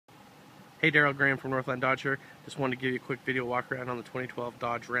Hey, Daryl Graham from Northland Dodge here. Just wanted to give you a quick video walk around on the 2012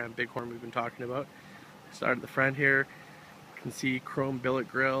 Dodge Ram Bighorn we've been talking about. Start at the front here. You can see chrome billet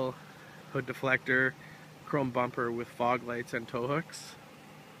grille, hood deflector, chrome bumper with fog lights and tow hooks,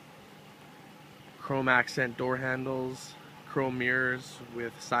 chrome accent door handles, chrome mirrors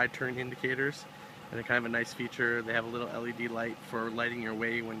with side turn indicators, and a kind of a nice feature, they have a little LED light for lighting your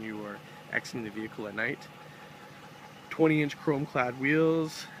way when you are exiting the vehicle at night. 20-inch chrome clad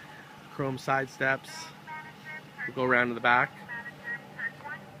wheels, chrome side steps. We'll go around to the back.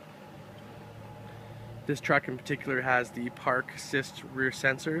 This truck in particular has the park assist rear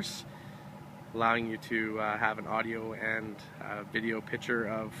sensors, allowing you to have an audio and video picture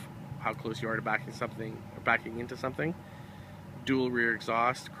of how close you are to backing into something. Dual rear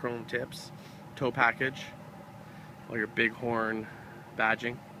exhaust, chrome tips, tow package, all your Bighorn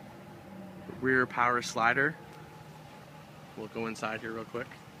badging. Rear power slider. We'll go inside here real quick.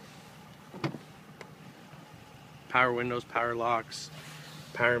 Power windows, power locks,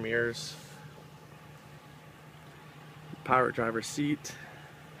 power mirrors, power driver seat.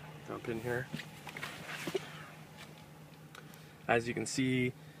 Jump in here. As you can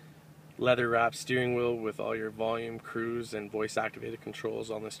see, leather wrapped steering wheel with all your volume, cruise, and voice activated controls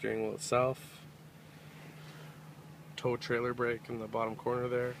on the steering wheel itself. Tow trailer brake in the bottom corner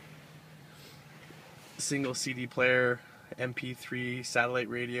there. Single CD player, MP3, satellite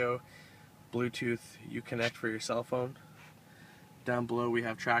radio, Bluetooth Uconnect for your cell phone. Down below we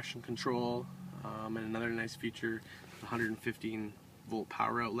have traction control, and another nice feature, 115 volt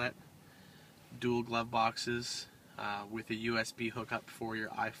power outlet. Dual glove boxes with a USB hookup for your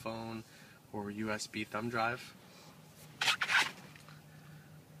iPhone or USB thumb drive.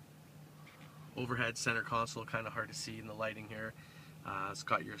 Overhead center console, kind of hard to see in the lighting here. It's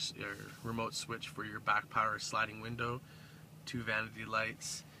got your remote switch for your back power sliding window, 2 vanity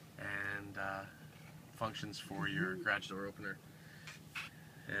lights, and functions for your garage door opener.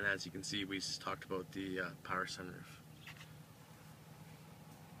 And as you can see, we just talked about the power sunroof.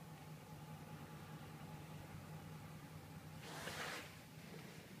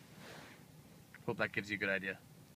 Hope that gives you a good idea.